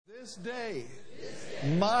This day,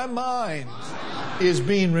 my mind is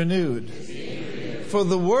being renewed. For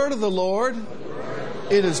the word of the Lord,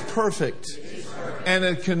 it is perfect, and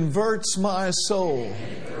it converts my soul.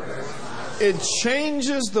 It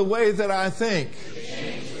changes the way that I think.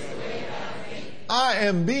 I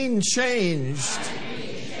am being changed.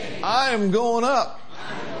 I am going up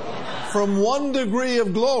from one degree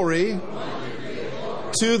of glory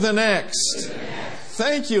to the next.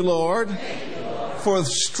 Thank you, Lord, for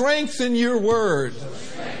strength in your word.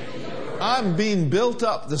 I'm being built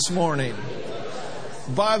up this morning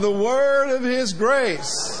by the word of His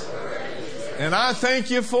grace. And I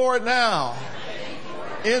thank you for it now.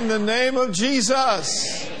 In the name of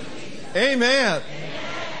Jesus. Amen.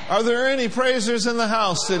 Are there any praisers in the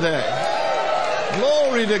house today?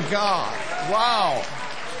 Glory to God. Wow.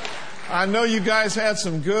 I know you guys had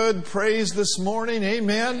some good praise this morning.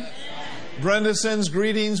 Amen. Brenda sends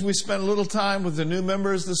greetings. We spent a little time with the new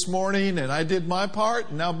members this morning, and I did my part,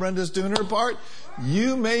 and now Brenda's doing her part.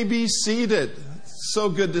 You may be seated. So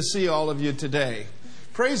good to see all of you today.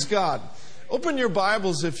 Praise God. Open your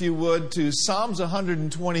Bibles, if you would, to Psalms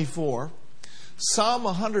 124. Psalm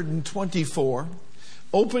 124.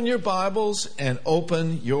 Open your Bibles and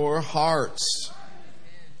open your hearts.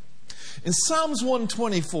 In Psalms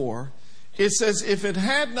 124, it says, if it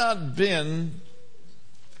had not been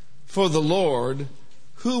for the Lord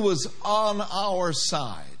who was on our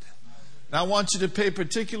side. Now I want you to pay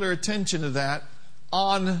particular attention to that.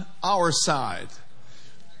 On our side.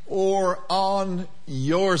 Or on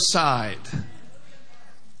your side.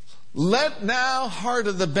 Let now heart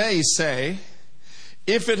of the bay say,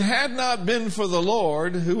 if it had not been for the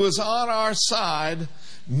Lord who was on our side,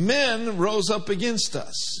 men rose up against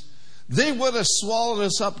us. They would have swallowed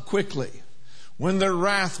us up quickly when their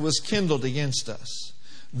wrath was kindled against us.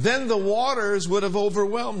 Then the waters would have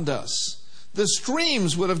overwhelmed us. The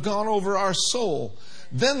streams would have gone over our soul.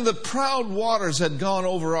 Then the proud waters had gone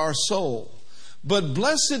over our soul. But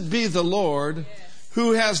blessed be the Lord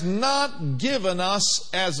who has not given us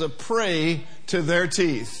as a prey to their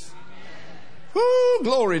teeth. Woo,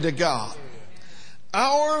 glory to God.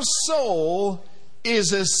 Our soul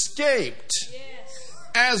is escaped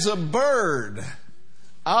as a bird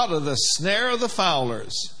out of the snare of the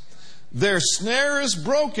fowlers. Their snare is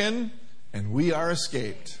broken, and we are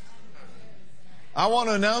escaped. I want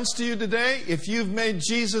to announce to you today, if you've made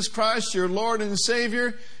Jesus Christ your Lord and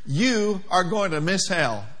Savior, you are going to miss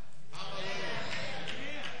hell.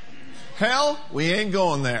 Hell, we ain't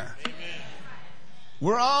going there.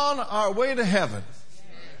 We're on our way to heaven,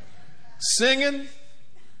 singing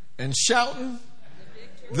and shouting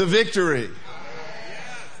the victory.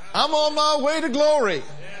 I'm on my way to glory.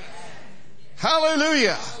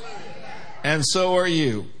 Hallelujah. And so are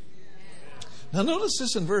you. Now notice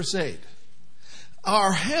this in verse 8.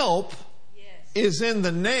 Our help is in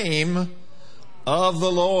the name of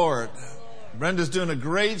the Lord. Brenda's doing a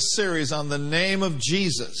great series on the name of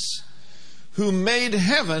Jesus, who made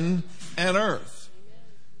heaven and earth.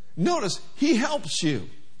 Notice, He helps you.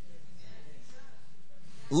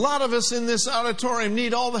 A lot of us in this auditorium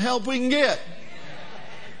need all the help we can get.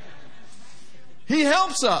 He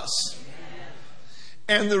helps us.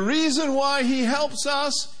 And the reason why He helps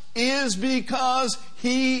us is because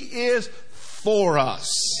He is for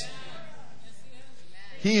us.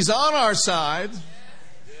 He's on our side,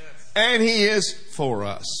 and He is for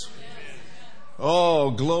us.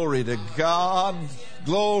 Oh, glory to God,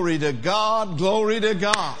 glory to God, glory to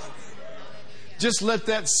God. Just let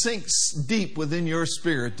that sink deep within your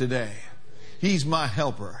spirit today. He's my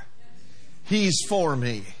helper. He's for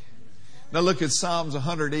me. Now look at Psalms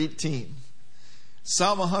 118.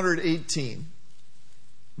 Psalm 118,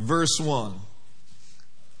 verse 1.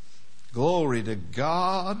 Glory to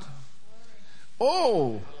God.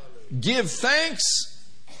 Oh, give thanks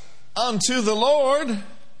unto the Lord,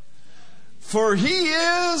 for He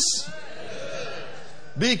is,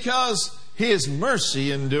 because His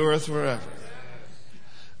mercy endureth forever.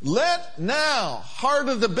 Let now heart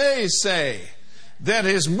of the bay say that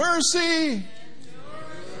His mercy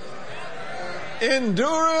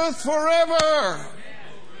endureth forever.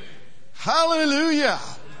 Hallelujah.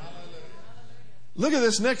 Look at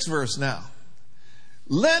this next verse now.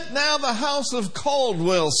 Let now the house of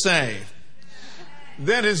Caldwell say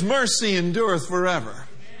that His mercy endureth forever.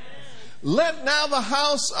 Let now the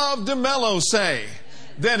house of DeMello say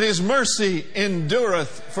that His mercy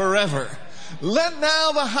endureth forever. Let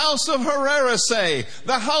now the house of Herrera say,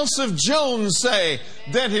 the house of Jones say,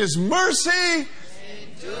 that His mercy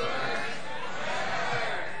endureth.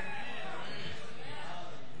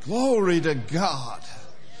 Glory to God.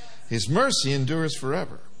 His mercy endures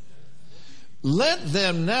forever. Let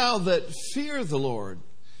them now that fear the Lord.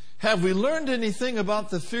 Have we learned anything about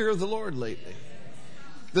the fear of the Lord lately?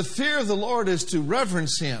 The fear of the Lord is to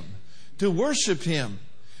reverence Him, to worship Him,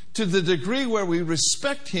 to the degree where we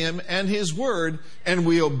respect Him and His Word, and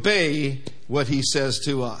we obey what He says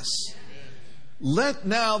to us. Let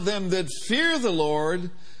now them that fear the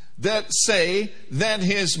Lord, that say that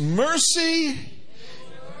His mercy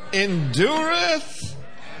endureth.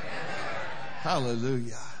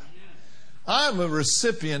 Hallelujah. I'm a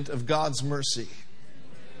recipient of God's mercy.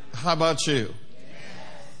 How about you?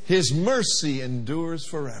 His mercy endures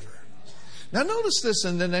forever. Now notice this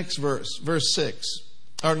in the next verse, verse 6.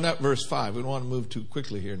 Or not verse 5. We don't want to move too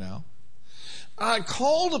quickly here now. I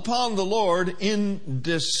called upon the Lord in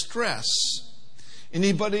distress.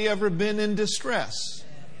 Anybody ever been in distress?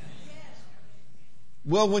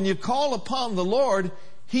 Well, when you call upon the Lord,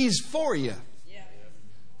 He's for you.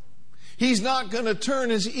 He's not going to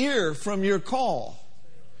turn His ear from your call.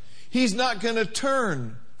 He's not going to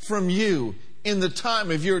turn from you in the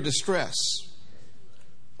time of your distress.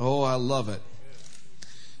 Oh, I love it.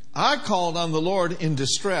 I called on the Lord in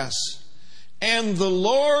distress, and the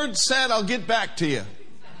Lord said, I'll get back to you.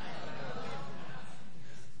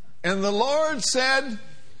 And the Lord said,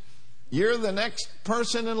 you're the next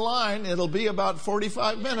person in line. It'll be about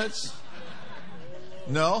 45 minutes.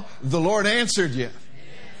 No, the Lord answered you.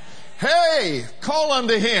 Hey, call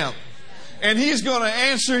unto Him, and He's going to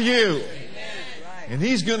answer you. And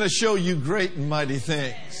He's going to show you great and mighty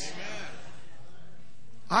things.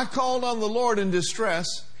 I called on the Lord in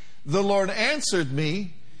distress. The Lord answered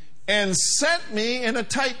me and set me in a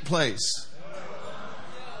tight place.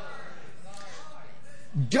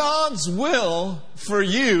 God's will for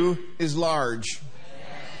you is large.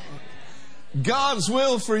 God's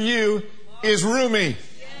will for you is roomy.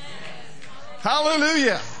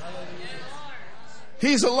 Hallelujah.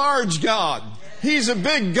 He's a large God. He's a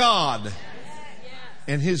big God.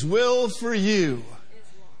 And His will for you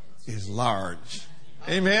is large.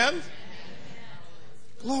 Amen?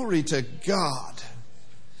 Glory to God.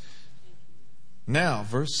 Now,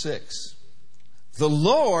 verse 6. The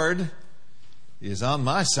Lord is on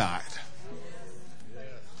my side.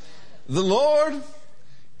 The Lord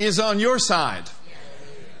is on your side.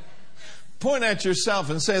 Point at yourself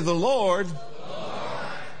and say, the Lord,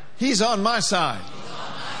 He's on my side.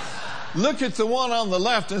 Look at the one on the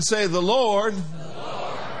left and say, the Lord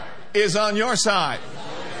is on your side.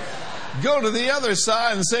 Go to the other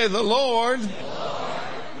side and say, the Lord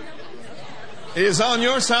is on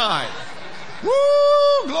your side.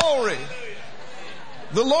 Woo! Glory.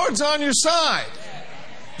 The Lord's on your side.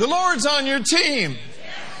 The Lord's on your team.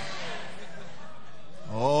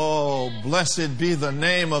 Oh, blessed be the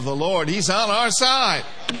name of the Lord. He's on our side.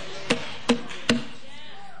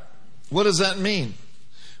 What does that mean?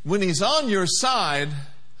 When He's on your side,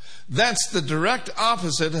 that's the direct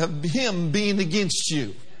opposite of Him being against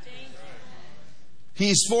you.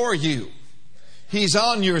 He's for you. He's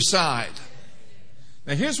on your side.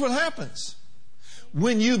 Now here's what happens.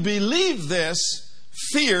 When you believe this,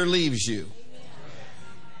 fear leaves you.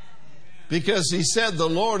 Because He said, the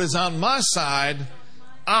Lord is on my side,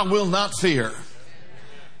 I will not fear.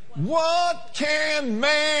 What can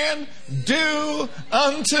man do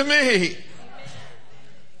unto me?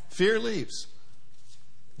 Fear leaves.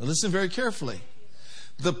 Now listen very carefully.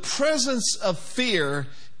 The presence of fear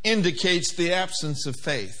indicates the absence of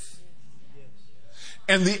faith.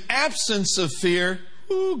 And the absence of fear,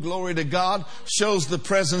 glory to God, shows the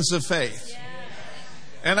presence of faith.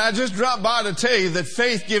 And I just dropped by to tell you that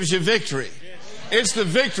faith gives you victory. It's the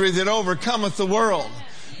victory that overcometh the world.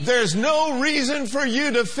 There's no reason for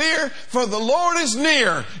you to fear, for the Lord is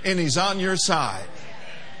near and He's on your side.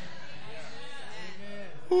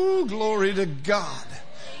 Glory to God.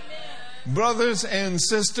 Brothers and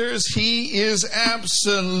sisters, He is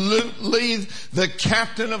absolutely the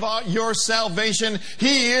captain of your salvation.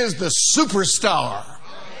 He is the superstar.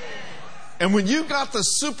 And when you got the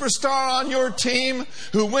superstar on your team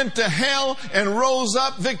who went to hell and rose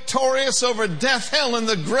up victorious over death, hell, and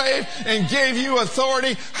the grave and gave you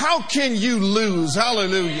authority, how can you lose?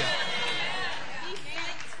 Hallelujah.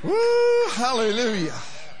 Woo, hallelujah.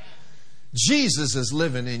 Jesus is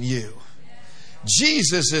living in you.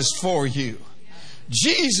 Jesus is for you.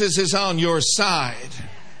 Jesus is on your side.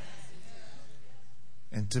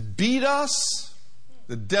 And to beat us,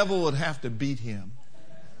 the devil would have to beat Him.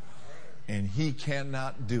 And he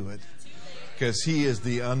cannot do it because He is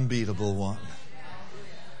the unbeatable one.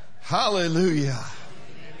 Hallelujah.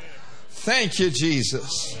 Thank you,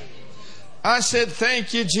 Jesus. I said,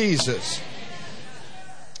 thank you, Jesus.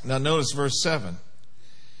 Now notice verse 7.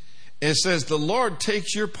 It says, the Lord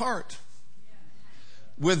takes your part.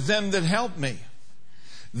 with them that help me.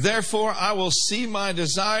 Therefore I will see my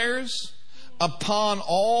desires upon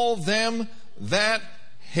all them that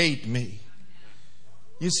hate me.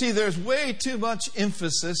 You see, there's way too much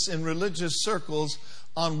emphasis in religious circles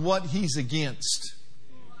on what he's against.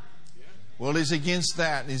 Well, he's against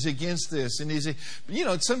that, and he's against this, and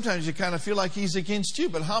sometimes you kind of feel like he's against you,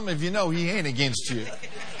 but how many of you know he ain't against you?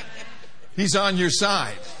 He's on your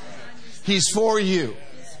side. He's for you.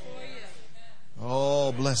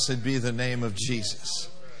 Oh, blessed be the name of Jesus.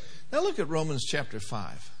 Now look at Romans chapter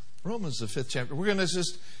 5. Romans, the 5th chapter. We're going to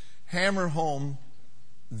just hammer home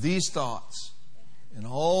these thoughts. And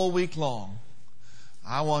all week long,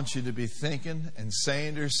 I want you to be thinking and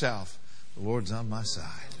saying to yourself, the Lord's on my side.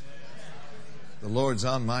 The Lord's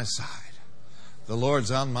on my side. The Lord's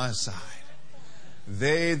on my side.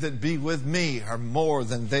 They that be with me are more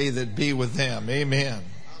than they that be with them. Amen.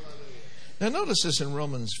 Now notice this in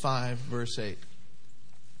Romans 5, verse 8.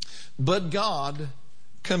 But God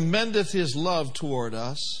commendeth His love toward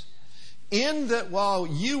us, in that while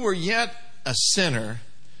you were yet a sinner,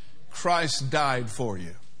 Christ died for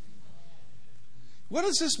you. What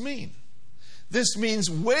does this mean? This means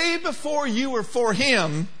way before you were for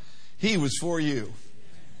Him, He was for you.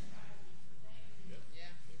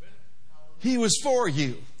 He was for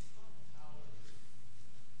you.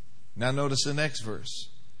 Now notice the next verse.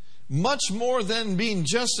 Much more than being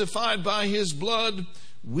justified by His blood,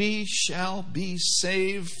 we shall be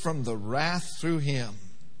saved from the wrath through Him.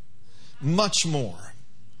 Much more.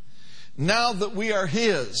 Now that we are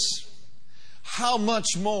His, how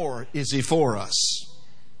much more is He for us?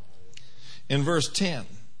 In verse 10.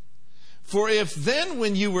 For if then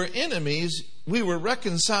when you were enemies, we were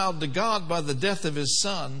reconciled to God by the death of His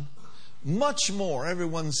Son, much more.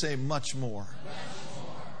 Everyone say much more.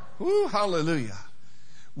 Much more. Ooh, hallelujah.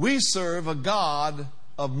 We serve a God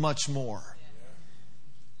of much more.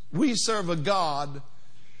 We serve a God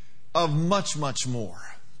of much, much more.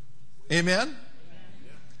 Amen?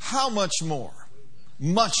 How much more?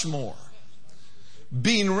 Much more.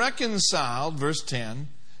 Being reconciled, verse 10,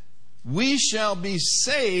 we shall be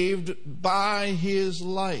saved by His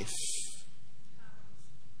life.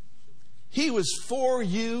 He was for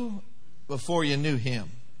you before you knew Him.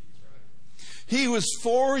 He was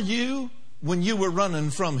for you when you were running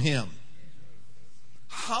from Him.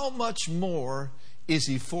 How much more is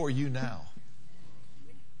He for you now?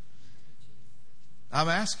 I'm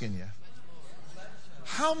asking you.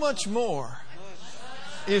 How much more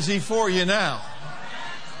is He for you now?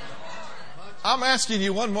 I'm asking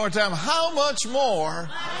you one more time. How much more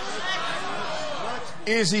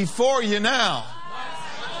is He for you now?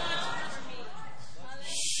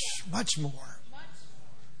 Much more.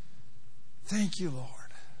 Thank you, Lord.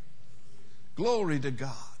 Glory to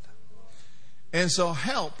God. And so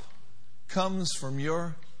help comes from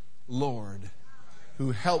your Lord,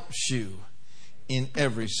 who helps you in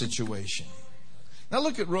every situation. Now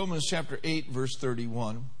look at Romans chapter 8, verse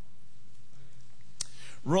 31.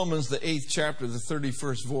 Romans, the 8th chapter, the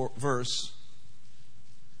 31st verse.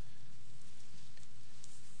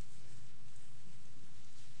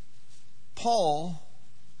 Paul,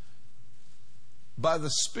 by the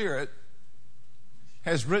Spirit,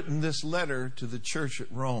 has written this letter to the church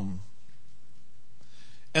at Rome.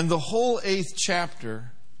 And the whole 8th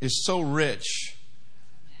chapter is so rich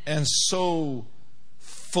and so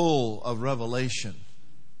full of revelation.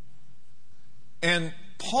 And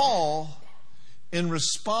Paul, in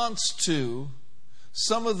response to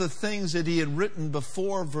some of the things that he had written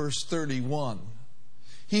before verse 31,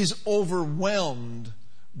 he's overwhelmed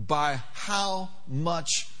by how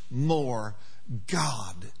much more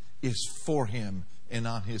God is for him and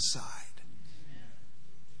on his side.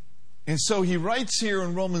 And so he writes here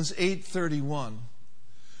in Romans 8:31,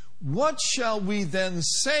 what shall we then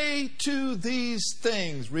say to these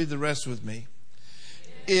things? Read the rest with me.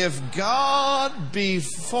 If God be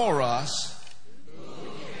for us,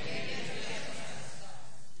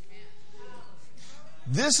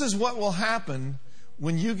 this is what will happen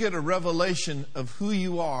when you get a revelation of who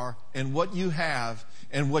you are and what you have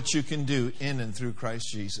and what you can do in and through Christ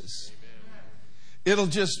Jesus. It'll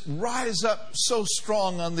just rise up so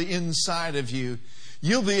strong on the inside of you.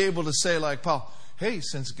 You'll be able to say like Paul, hey,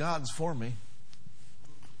 since God's for me,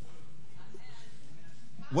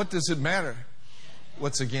 what does it matter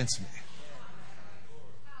what's against me?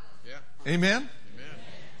 Yeah. Amen? Amen?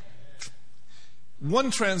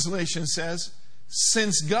 One translation says,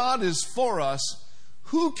 since God is for us,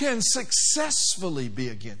 who can successfully be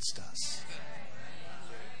against us?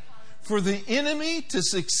 For the enemy to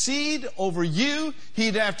succeed over you,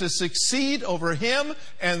 he'd have to succeed over him,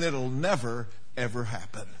 and it'll never, ever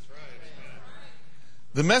happen.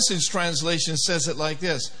 The Message translation says it like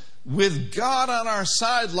this: with God on our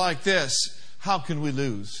side like this, how can we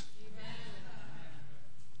lose?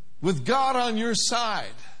 With God on your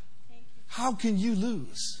side, how can you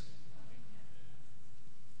lose?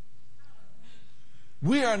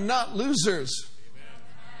 We are not losers.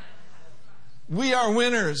 We are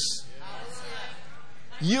winners.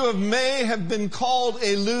 You may have been called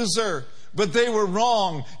a loser, but they were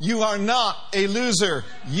wrong. You are not a loser.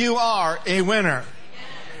 You are a winner.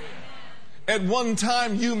 At one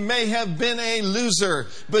time, you may have been a loser,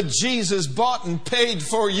 but Jesus bought and paid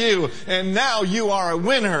for you, and now you are a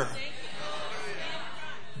winner.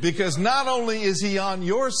 Because not only is He on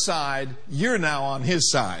your side, you're now on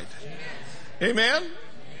His side. Amen?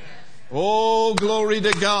 Oh, glory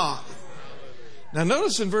to God. Now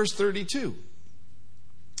notice in verse 32.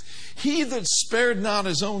 He that spared not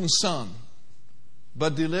His own Son,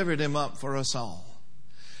 but delivered Him up for us all,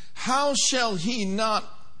 how shall He not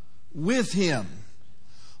with Him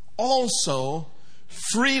also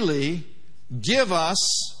freely give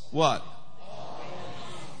us what?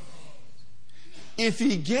 If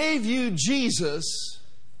He gave you Jesus,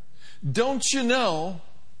 don't you know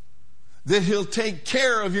that He'll take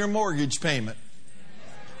care of your mortgage payment?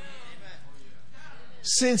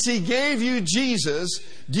 Since He gave you Jesus,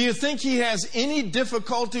 do you think He has any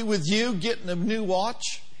difficulty with you getting a new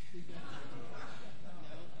watch?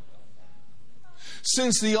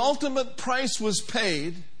 Since the ultimate price was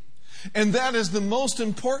paid, and that is the most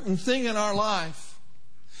important thing in our life,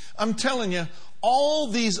 I'm telling you, all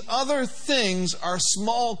these other things are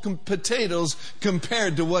small potatoes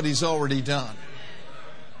compared to what He's already done.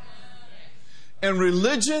 And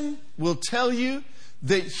religion will tell you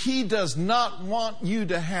that He does not want you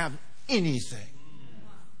to have anything.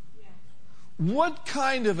 What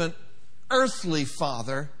kind of an earthly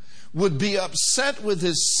father would be upset with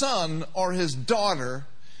his son or his daughter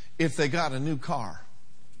if they got a new car?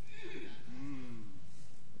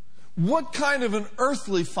 What kind of an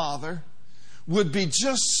earthly father would be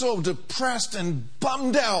just so depressed and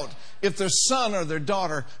bummed out if their son or their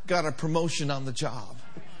daughter got a promotion on the job?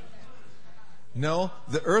 No,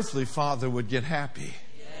 the earthly father would get happy.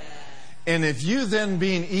 And if you then,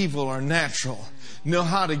 being evil or natural, know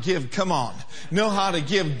how to give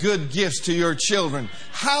good gifts to your children,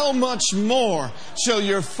 how much more shall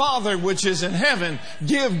your Father which is in heaven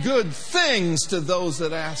give good things to those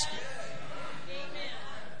that ask Him?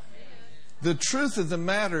 The truth of the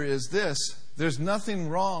matter is this: there's nothing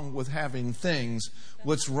wrong with having things.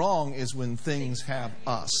 What's wrong is when things have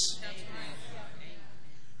us.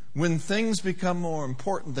 When things become more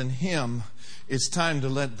important than Him, it's time to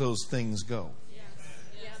let those things go.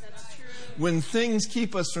 When things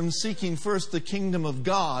keep us from seeking first the kingdom of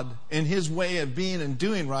God and His way of being and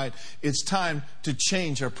doing right, it's time to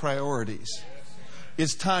change our priorities.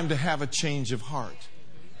 It's time to have a change of heart.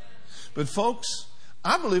 But folks,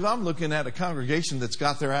 I believe I'm looking at a congregation that's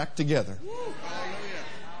got their act together.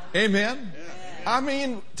 Amen? I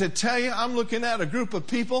mean, to tell you, I'm looking at a group of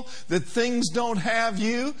people that things don't have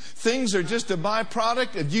you. Things are just a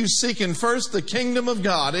byproduct of you seeking first the kingdom of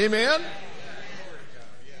God. Amen?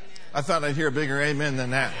 I thought I'd hear a bigger amen than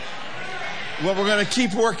that. Well, we're going to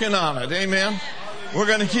keep working on it. Amen? We're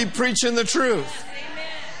going to keep preaching the truth.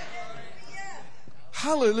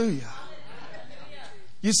 Hallelujah.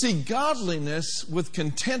 You see, godliness with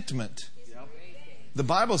contentment, the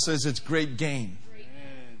Bible says it's great gain.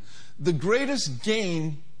 The greatest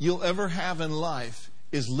gain you'll ever have in life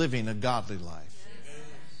is living a godly life.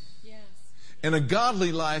 And a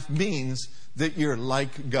godly life means that you're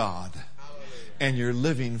like God and you're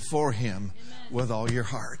living for Him with all your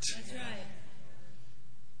heart.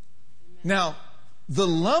 Now, the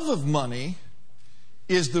love of money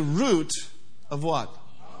is the root of what?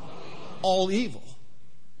 All evil.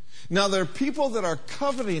 Now, there are people that are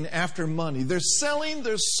coveting after money. They're selling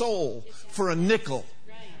their soul for a nickel.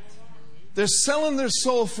 They're selling their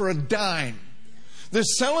soul for a dime. They're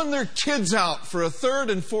selling their kids out for a third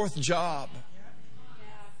and fourth job.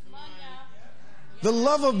 The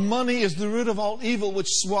love of money is the root of all evil, which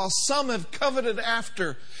while some have coveted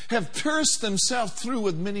after, have pierced themselves through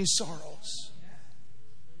with many sorrows.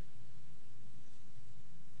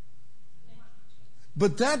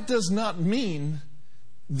 But that does not mean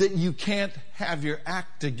that you can't have your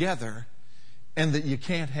act together and that you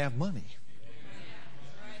can't have money.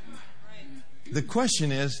 The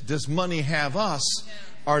question is, does money have us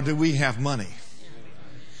or do we have money?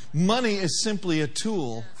 Money is simply a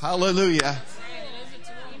tool, hallelujah,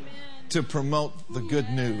 to promote the good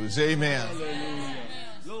news. Amen.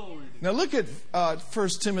 Now look at 1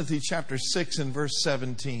 Timothy chapter 6 and verse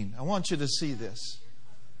 17. I want you to see this.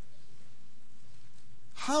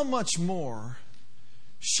 how much more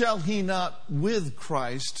shall He not with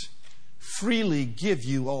Christ freely give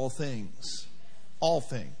you all things? All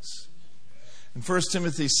things. In 1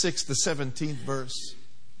 Timothy 6, the 17th verse,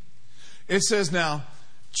 it says, now,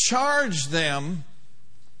 charge them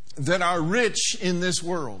that are rich in this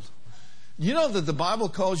world. You know that the Bible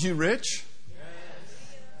calls you rich?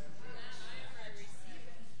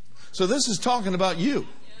 So this is talking about you.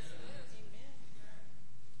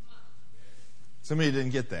 Some of you didn't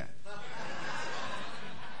get that.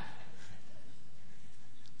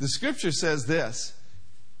 The scripture says this: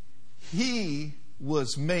 He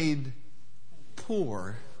was made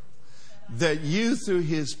poor that you through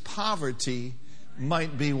His poverty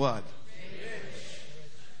might be what?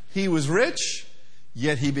 He was rich,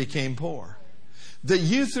 yet He became poor. That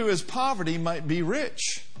you through His poverty might be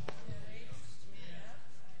rich.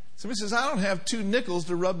 Somebody says, I don't have 2 nickels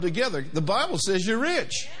to rub together. The Bible says you're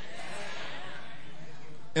rich.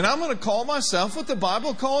 And I'm going to call myself what the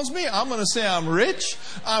Bible calls me. I'm going to say I'm rich.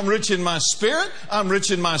 I'm rich in my spirit. I'm rich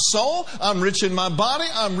in my soul. I'm rich in my body.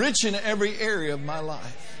 I'm rich in every area of my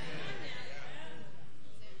life.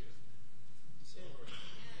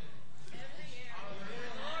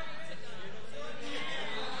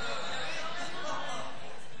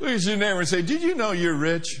 Look at your neighbor and say, did you know you're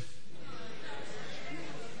rich?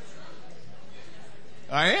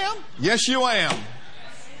 I am? Yes, you am.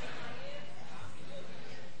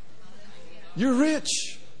 You're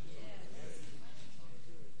rich.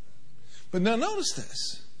 But now notice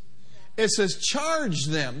this. It says, charge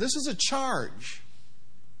them. This is a charge.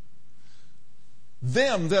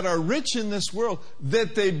 Them that are rich in this world,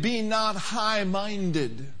 that they be not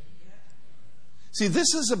high-minded. See,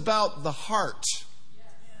 this is about the heart.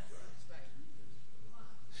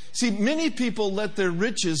 See, many people let their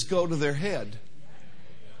riches go to their head.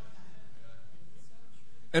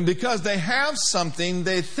 And because they have something,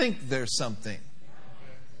 they think they're something.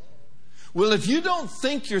 Well, if you don't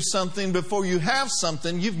think you're something before you have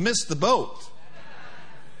something, you've missed the boat.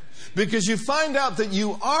 Because you find out that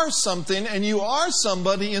you are something and you are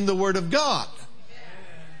somebody in the Word of God.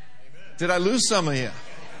 Did I lose some of you?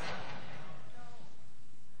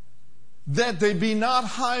 That they be not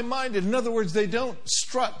high-minded. In other words, they don't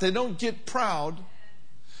strut, they don't get proud,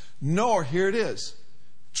 nor, here it is,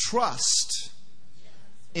 trust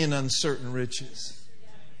in uncertain riches.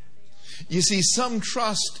 You see, some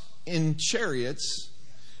trust in chariots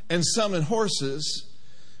and some in horses,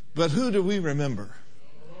 but who do we remember?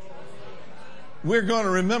 We're going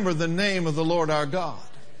to remember the name of the Lord our God.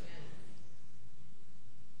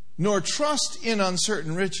 Nor trust in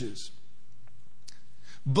uncertain riches,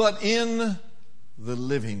 but in the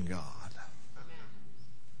living God.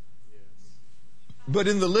 But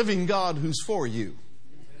in the living God who's for you.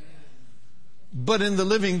 But in the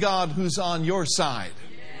living God who's on your side.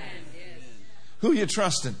 Who are you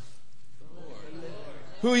trusting?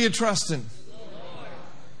 Who are you trusting?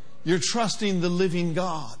 You're trusting the living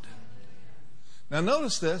God. Now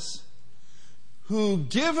notice this. Who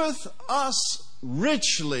giveth us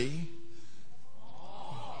richly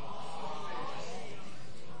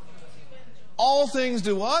all things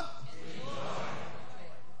do what?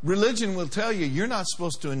 Religion will tell you you're not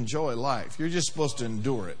supposed to enjoy life. You're just supposed to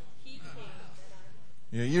endure it.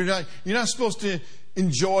 You're not supposed to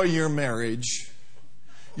enjoy your marriage.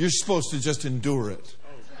 You're supposed to just endure it.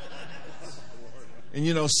 And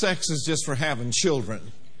you know, sex is just for having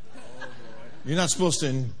children. You're not supposed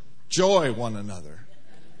to enjoy one another.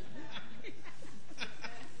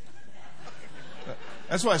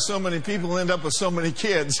 That's why so many people end up with so many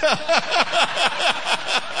kids.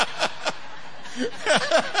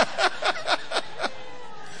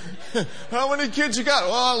 How many kids you got?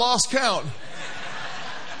 Well, I lost count.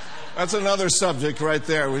 That's another subject right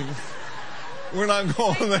there. We're not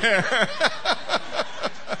going there.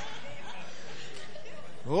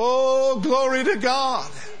 Oh, glory to God.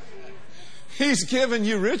 He's given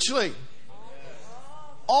you richly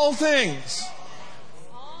all things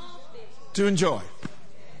to enjoy.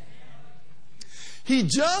 He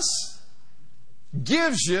just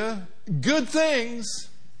gives you good things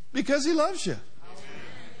because He loves you.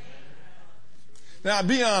 Now,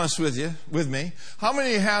 be honest with me. How many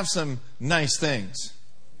of you have some nice things?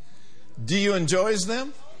 Do you enjoy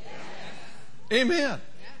them? Amen.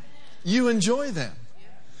 You enjoy them.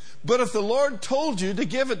 But if the Lord told you to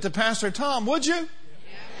give it to Pastor Tom, would you?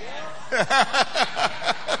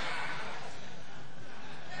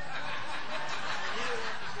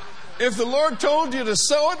 If the Lord told you to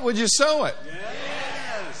sow it, would you sow it?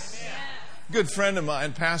 Yes. Good friend of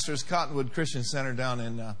mine pastors Cottonwood Christian Center down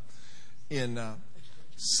in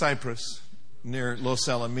Cyprus, near Los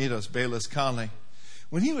Alamitos, Bayless Conley.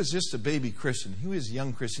 When he was just a baby Christian, he was a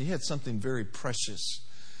young Christian, he had something very precious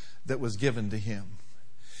that was given to him.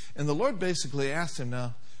 And the Lord basically asked him,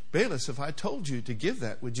 now, Bayless, if I told you to give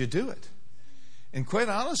that, would you do it? And quite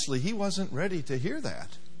honestly, he wasn't ready to hear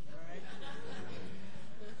that.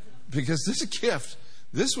 Because this gift,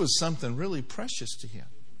 this was something really precious to him.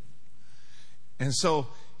 And so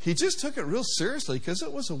he just took it real seriously because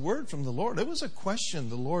it was a word from the Lord. It was a question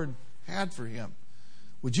the Lord had for him.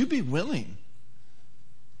 Would you be willing?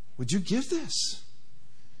 Would you give this?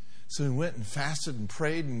 So he went and fasted and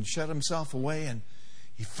prayed and shut himself away, and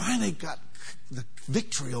he finally got the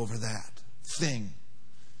victory over that thing.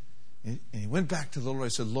 And he went back to the Lord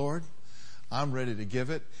and said, Lord, I'm ready to give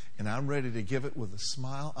it, and I'm ready to give it with a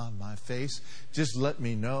smile on my face. Just let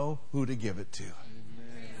me know who to give it to.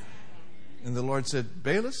 Amen. And the Lord said,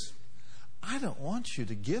 Bayless, I don't want you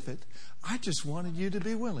to give it. I just wanted you to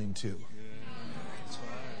be willing to.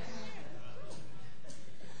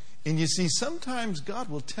 And you see, sometimes God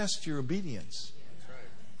will test your obedience.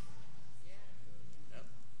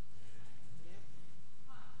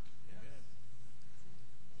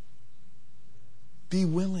 Be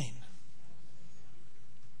willing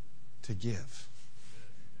to give.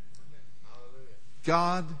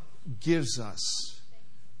 God gives us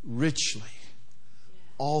richly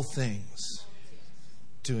all things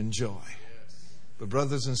to enjoy. But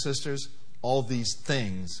brothers and sisters, all these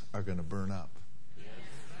things are going to burn up.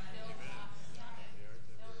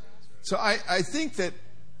 So I think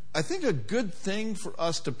a good thing for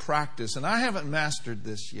us to practice, and I haven't mastered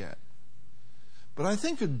this yet, but I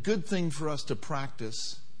think a good thing for us to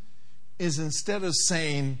practice is instead of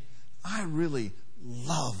saying, I really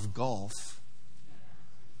love golf,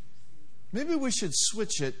 maybe we should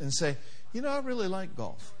switch it and say, I really like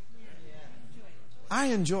golf. I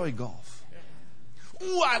enjoy golf.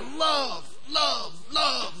 Ooh, I love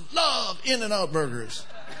In-N-Out burgers.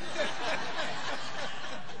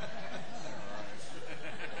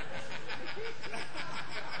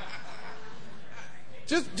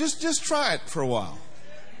 Just try it for a while.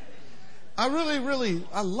 I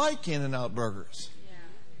like In-N-Out burgers.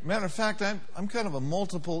 Matter of fact, I'm kind of a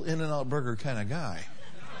multiple In-N-Out burger kind of guy.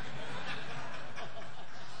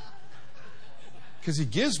 Because he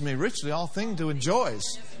gives me richly all things to enjoy.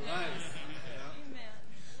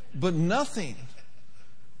 But nothing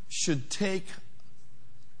should take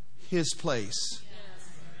his place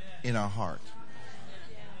in our heart.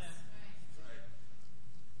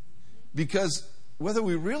 Because whether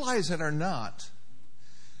we realize it or not,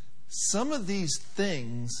 some of these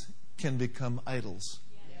things can become idols.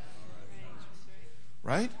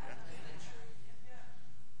 Right?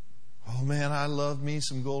 Oh man, I love me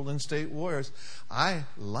some Golden State Warriors. I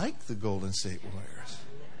like the Golden State Warriors.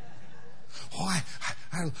 Oh,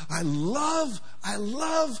 I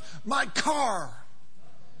love my car.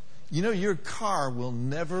 Your car will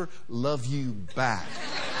never love you back.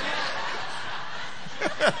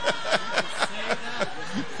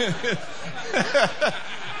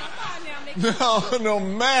 No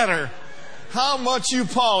matter how much you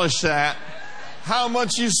polish that, how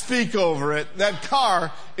much you speak over it, that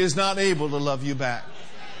car is not able to love you back.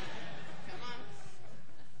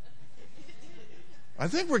 I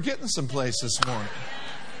think we're getting someplace this morning.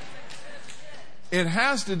 It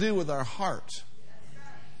has to do with our heart.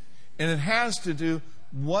 And it has to do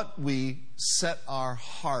what we set our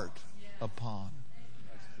heart upon.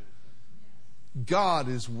 God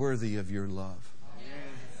is worthy of your love.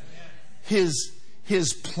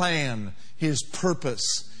 His plan, His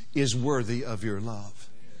purpose is worthy of your love.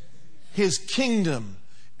 His kingdom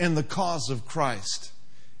and the cause of Christ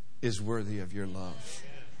is worthy of your love.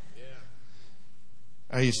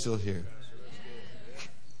 Are you still here?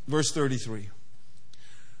 Verse 33.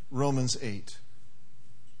 Romans 8.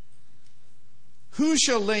 Who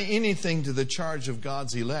shall lay anything to the charge of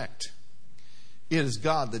God's elect? It is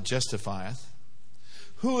God that justifieth.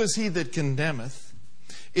 Who is he that condemneth?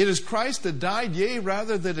 It is Christ that died, yea,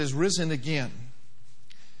 rather that is risen again,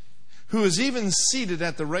 who is even seated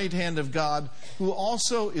at the right hand of God, who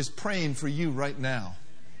also is praying for you right now.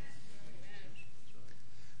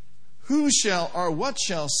 Who shall or what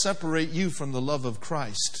shall separate you from the love of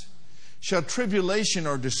Christ? Shall tribulation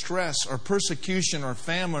or distress or persecution or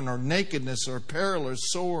famine or nakedness or peril or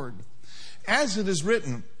sword? As it is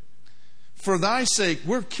written, for thy sake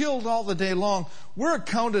we're killed all the day long. We're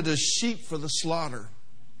accounted as sheep for the slaughter.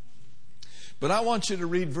 But I want you to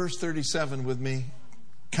read verse 37 with me,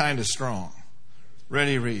 kind of strong.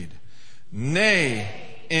 Ready, read. Nay,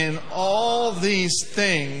 in all these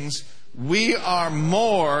things we are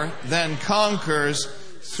more than conquerors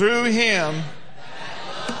through Him.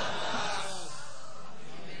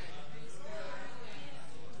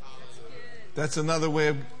 That's another way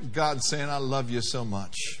of God saying, I love you so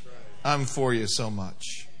much. I'm for you so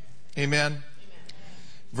much. Amen?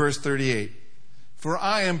 Verse 38. For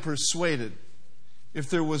I am persuaded. If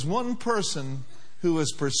there was one person who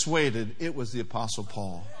was persuaded, it was the Apostle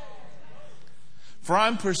Paul. For I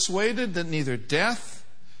am persuaded that neither death,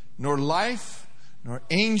 nor life, nor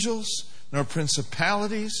angels, nor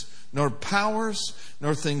principalities, nor powers,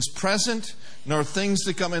 nor things present, nor things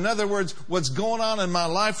to come. In other words, what's going on in my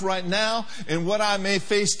life right now and what I may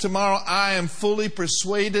face tomorrow, I am fully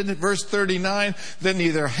persuaded, verse 39, that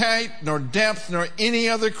neither height, nor depth, nor any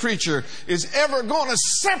other creature is ever going to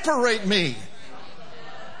separate me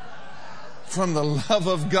from the love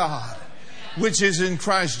of God, which is in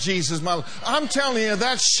Christ Jesus. I'm telling you,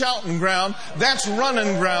 that's shouting ground, that's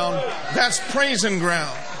running ground, that's praising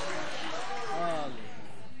ground.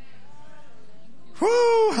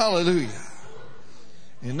 Whoo, hallelujah.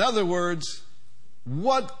 In other words,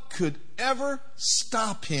 what could ever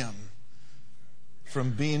stop Him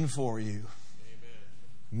from being for you?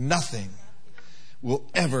 Nothing will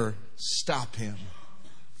ever stop Him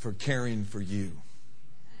for caring for you.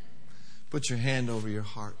 Put your hand over your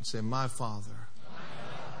heart and say, my Father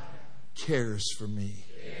cares for me.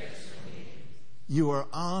 You are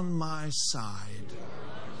on my side,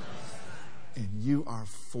 and you are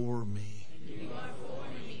for me.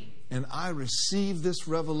 And I receive this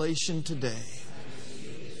revelation today.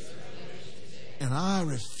 And I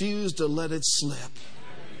refuse to let it slip.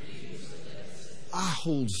 I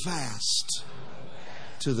hold fast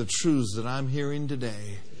to the truths that I'm hearing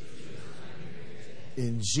today.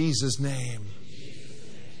 In Jesus' name.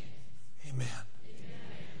 Amen.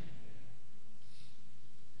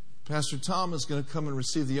 Pastor Tom is going to come and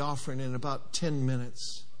receive the offering in about 10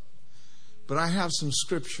 minutes. But I have some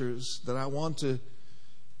scriptures that I want to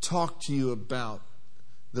talk to you about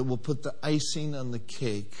that will put the icing on the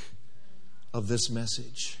cake of this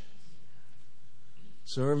message.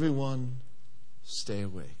 So everyone, stay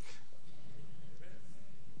awake.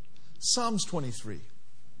 Psalms 23.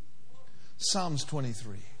 Psalms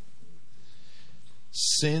 23.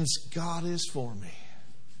 Since God is for me,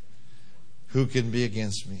 who can be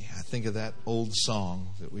against me? I think of that old song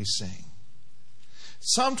that we sing.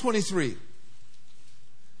 Psalm 23.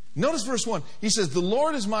 Notice verse 1. He says, the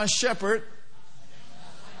Lord is my shepherd.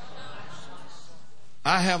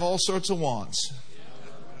 I have all sorts of wants.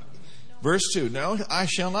 Verse 2. No, I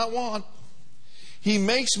shall not want. He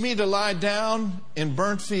makes me to lie down in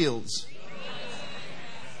burnt fields.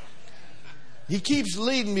 He keeps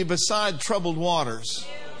leading me beside troubled waters.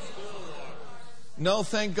 No,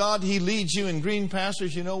 thank God He leads you in green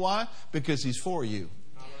pastures. You know why? Because He's for you.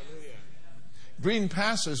 Green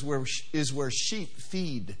pastures is where sheep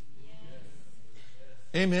feed.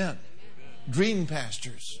 Amen. Green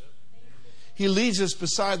pastures. He leads us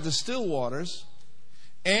beside the still waters,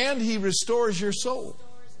 and He restores your soul.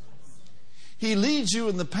 He leads you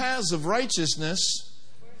in the paths of righteousness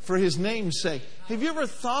for His name's sake. Have you ever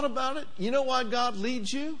thought about it? You know why God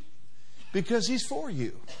leads you? Because He's for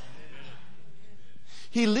you.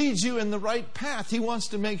 He leads you in the right path. He wants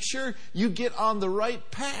to make sure you get on the right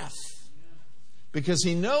path, because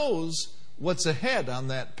He knows what's ahead on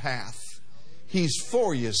that path. He's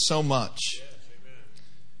for you so much.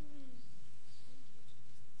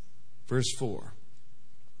 Verse 4.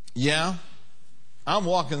 Yeah, I'm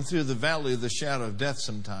walking through the valley of the shadow of death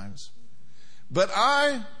sometimes, but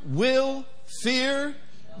I will fear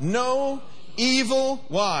no evil.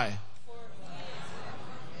 Why?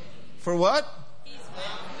 For what?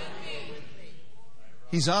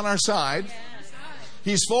 He's on our side.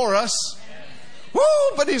 He's for us. Woo!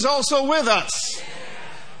 But He's also with us.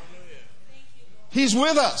 He's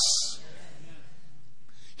with us.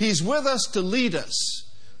 He's with us to lead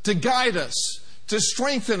us, to guide us, to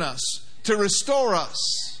strengthen us, to restore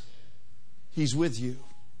us. He's with you.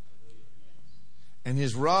 And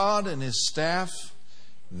His rod and His staff,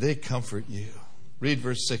 they comfort you. Read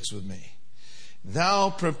verse 6 with me. Thou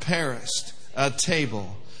preparest a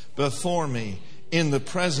table before me in the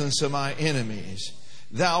presence of my enemies.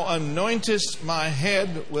 Thou anointest my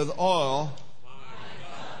head with oil.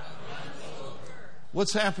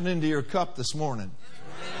 What's happening to your cup this morning?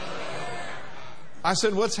 I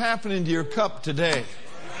said, what's happening to your cup today?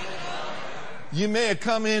 You may have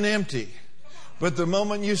come in empty, but the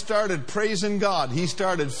moment you started praising God, He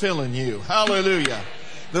started filling you. Hallelujah.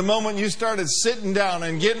 The moment you started sitting down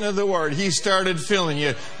and getting to the Word, He started filling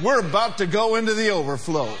you. We're about to go into the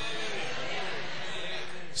overflow.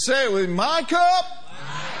 Say it with me. My cup.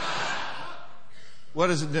 What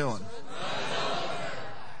is it doing?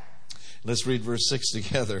 Let's read verse 6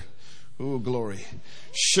 together. Oh, glory.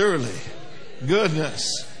 Surely goodness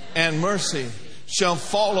and mercy shall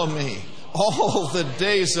follow me all the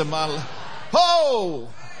days of my life.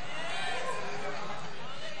 Oh!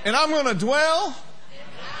 And I'm going to dwell.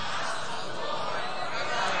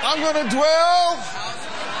 I'm going to dwell.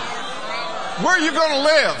 Where are you going to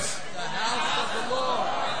live?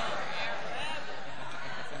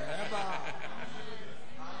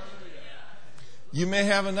 You may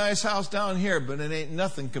have a nice house down here, but it ain't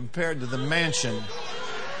nothing compared to the mansion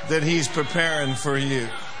that He's preparing for you.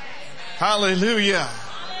 Hallelujah.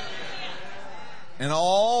 And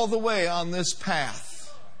all the way on this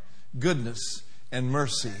path, goodness and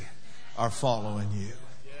mercy are following you.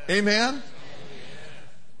 Amen?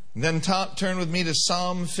 Then turn with me to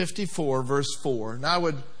Psalm 54, verse 4. And I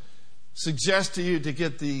would suggest to you to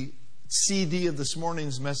get the CD of this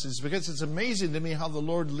morning's message, because it's amazing to me how the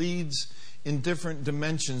Lord leads in different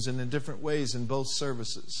dimensions and in different ways in both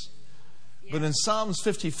services. But in Psalms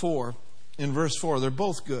 54, in verse 4, they're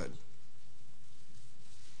both good.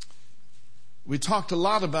 We talked a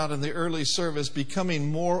lot about in the early service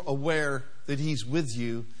becoming more aware that He's with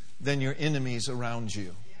you than your enemies around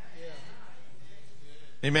you.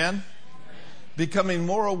 Amen? Becoming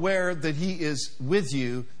more aware that He is with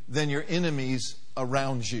you than your enemies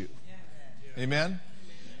around you. Amen?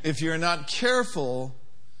 If you're not careful,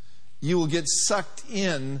 you will get sucked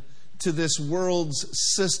in to this world's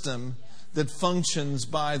system that functions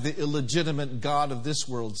by the illegitimate god of this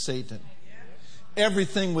world, Satan.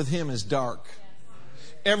 Everything with him is dark.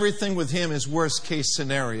 Everything with him is worst case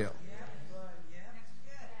scenario.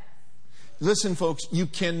 Listen, folks, you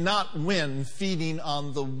cannot win feeding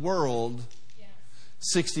on the world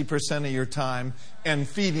 60% of your time and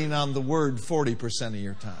feeding on the Word 40% of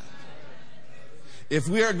your time. If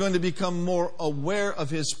we are going to become more aware of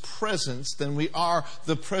His presence than we are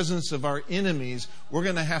the presence of our enemies, we're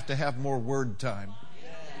going to have more Word time.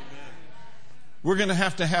 We're going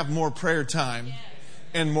to have more prayer time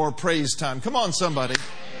and more praise time. Come on, somebody.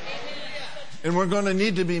 And we're going to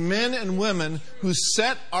need to be men and women who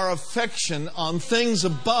set our affection on things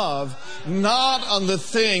above, not on the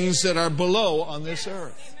things that are below on this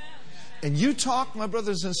earth. And you talk, my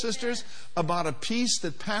brothers and sisters, about a peace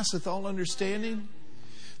that passeth all understanding.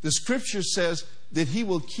 The Scripture says that He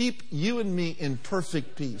will keep you and me in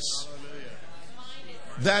perfect peace.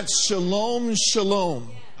 That's shalom,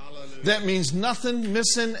 shalom. That means nothing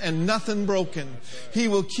missing and nothing broken. He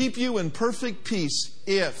will keep you in perfect peace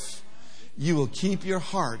if you will keep your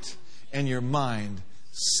heart and your mind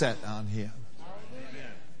set on Him.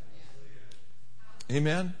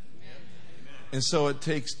 Amen? And so it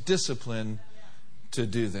takes discipline to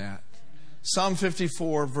do that. Psalm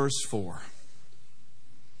 54, verse 4.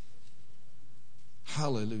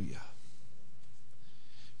 Hallelujah.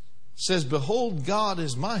 It says, "Behold, God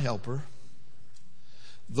is my helper.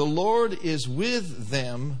 The Lord is with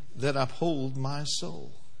them that uphold my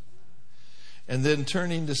soul." And then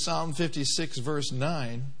turning to Psalm 56, verse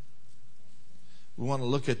 9, we want to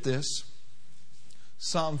look at this.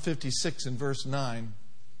 Psalm 56 and verse 9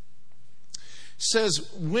 says,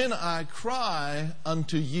 "When I cry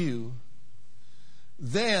unto you,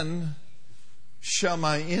 then shall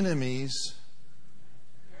my enemies..."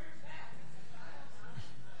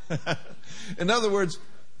 In other words,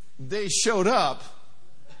 they showed up,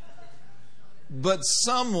 but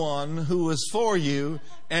someone who was for you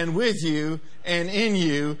and with you and in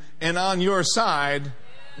you and on your side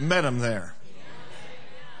met them there.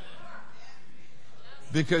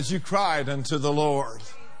 Because you cried unto the Lord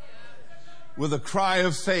with a cry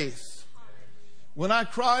of faith. "When I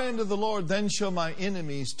cry unto the Lord, then shall my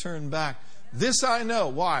enemies turn back. This I know."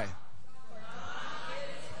 Why?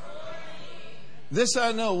 This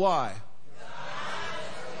I know why.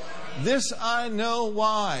 This I know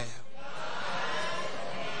why.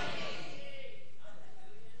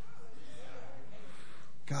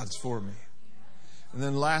 God's for me. And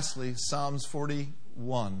then lastly, Psalms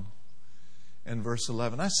 41 and verse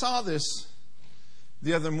 11. I saw this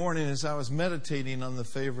the other morning as I was meditating on the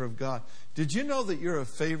favor of God. Did you know that you're a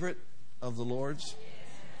favorite of the Lord's?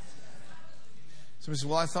 Somebody said,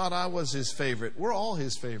 "Well, I thought I was His favorite." We're all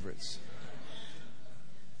His favorites.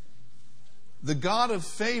 The God of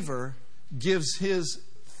favor gives His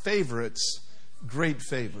favorites great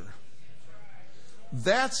favor.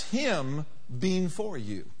 That's Him being for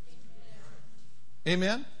you.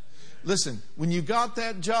 Amen? Listen, when you got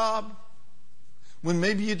that job, when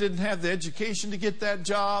maybe you didn't have the education to get that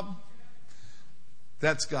job,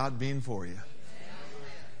 that's God being for you.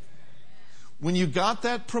 When you got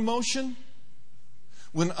that promotion,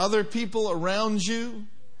 when other people around you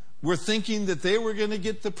were thinking that they were going to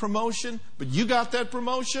get the promotion, but you got that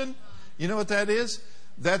promotion, you know what that is?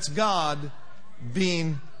 That's God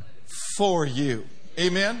being for you.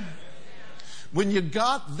 Amen? When you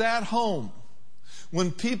got that home,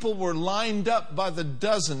 when people were lined up by the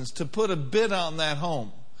dozens to put a bid on that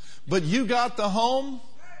home, but you got the home,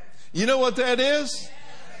 you know what that is?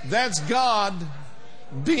 That's God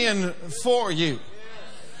being for you.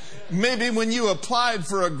 Maybe when you applied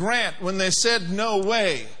for a grant, when they said no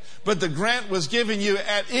way, but the grant was given you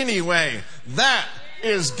at any way, that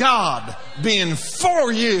is God being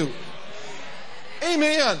for you.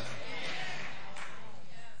 Amen.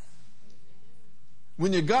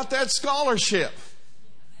 When you got that scholarship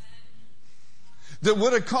that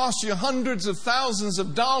would have cost you hundreds of thousands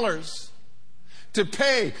of dollars to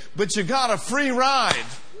pay, but you got a free ride.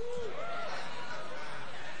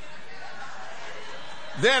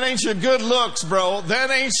 That ain't your good looks, bro.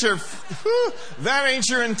 That ain't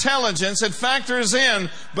your intelligence. It factors in,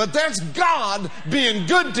 but that's God being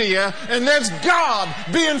good to you, and that's God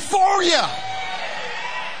being for you.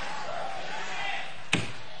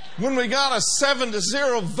 When we got a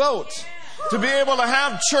 7-0 vote to be able to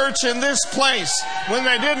have church in this place when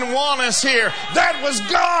they didn't want us here, that was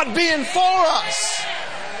God being for us.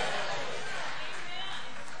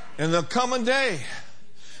 And there'll come a day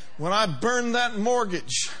when I burn that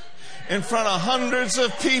mortgage in front of hundreds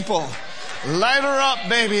of people. Light her up,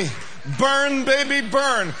 baby. Burn, baby,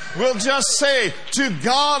 burn. We'll just say, to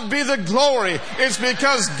God be the glory. It's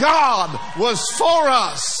because God was for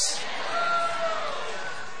us.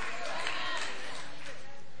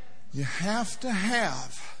 You have to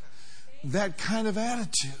have that kind of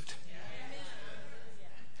attitude.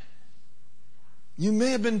 You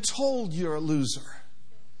may have been told you're a loser.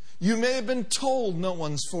 You may have been told no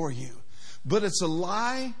one's for you. But it's a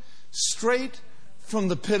lie straight from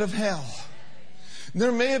the pit of hell.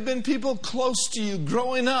 There may have been people close to you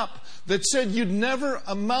growing up that said you'd never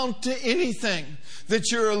amount to anything,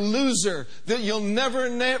 that you're a loser, that you'll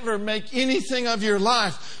never make anything of your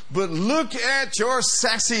life. But look at your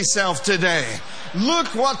sassy self today. Look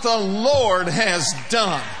what the Lord has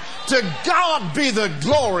done. To God be the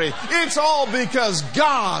glory. It's all because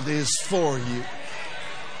God is for you.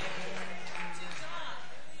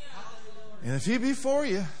 And if He be for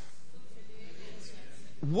you,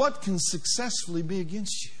 what can successfully be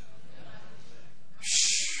against you?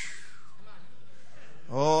 Shh.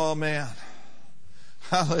 Oh, man.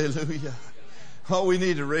 Hallelujah. Oh, we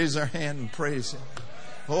need to raise our hand and praise Him.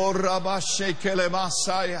 Oh, Rabashekele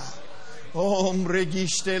Masaya. Oh,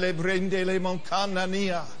 Mregishtele Brendele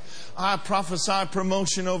Monkanania. I prophesy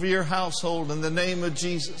promotion over your household in the name of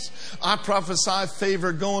Jesus. I prophesy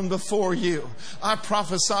favor going before you. I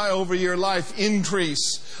prophesy over your life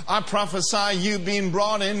increase. I prophesy you being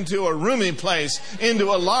brought into a roomy place,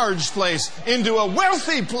 into a large place, into a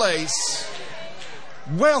wealthy place.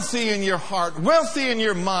 Wealthy in your heart, wealthy in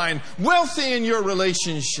your mind, wealthy in your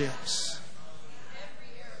relationships.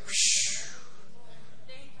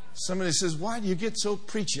 Somebody says, why do you get so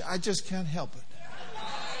preachy? I just can't help it.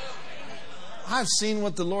 I've seen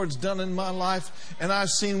what the Lord's done in my life, and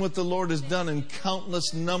I've seen what the Lord has done in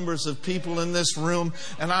countless numbers of people in this room.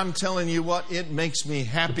 And I'm telling you what, it makes me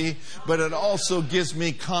happy, but it also gives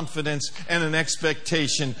me confidence and an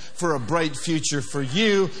expectation for a bright future for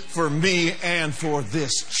you, for me, and for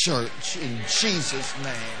this church. In Jesus'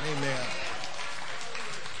 name, amen.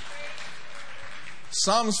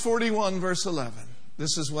 Psalms 41, verse 11.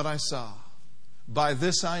 This is what I saw. By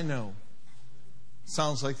this I know.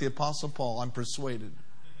 Sounds like the Apostle Paul. I'm persuaded.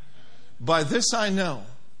 By this I know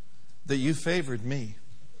that you favored me.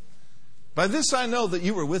 By this I know that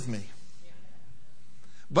you were with me.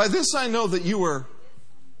 By this I know that you were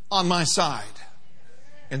on my side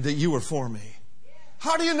and that you were for me.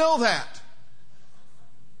 How do you know that?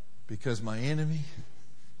 Because my enemy.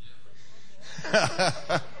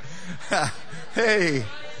 Hey,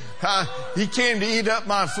 he came to eat up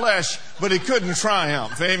my flesh, but he couldn't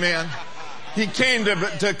triumph. Amen. He came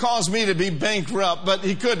to cause me to be bankrupt, but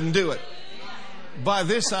he couldn't do it. By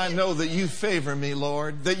this I know that you favor me,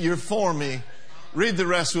 Lord, that you're for me. Read the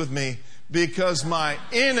rest with me. Because my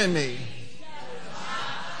enemy.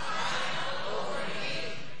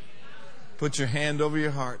 Put your hand over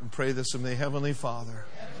your heart and pray this with me. Heavenly Father,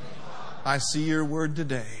 I see your word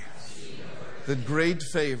today. That great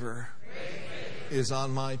favor is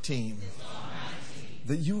on my team.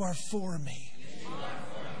 That you are for me.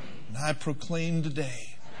 And I proclaim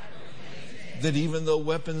today that even though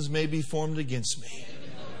weapons may be formed against me,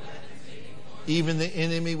 even the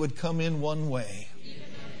enemy would come in one way,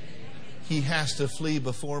 he has to flee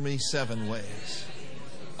before me 7 ways.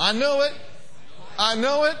 I know it. I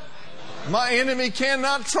know it. My enemy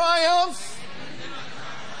cannot triumph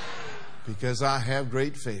because I have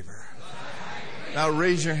great favor. Now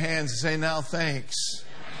raise your hands and say, now thanks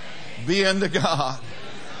be unto God,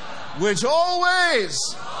 which always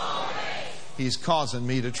He's causing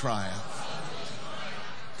me to triumph.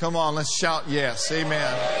 Come on, let's shout yes.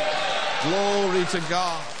 Amen. Glory to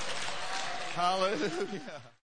God. Hallelujah.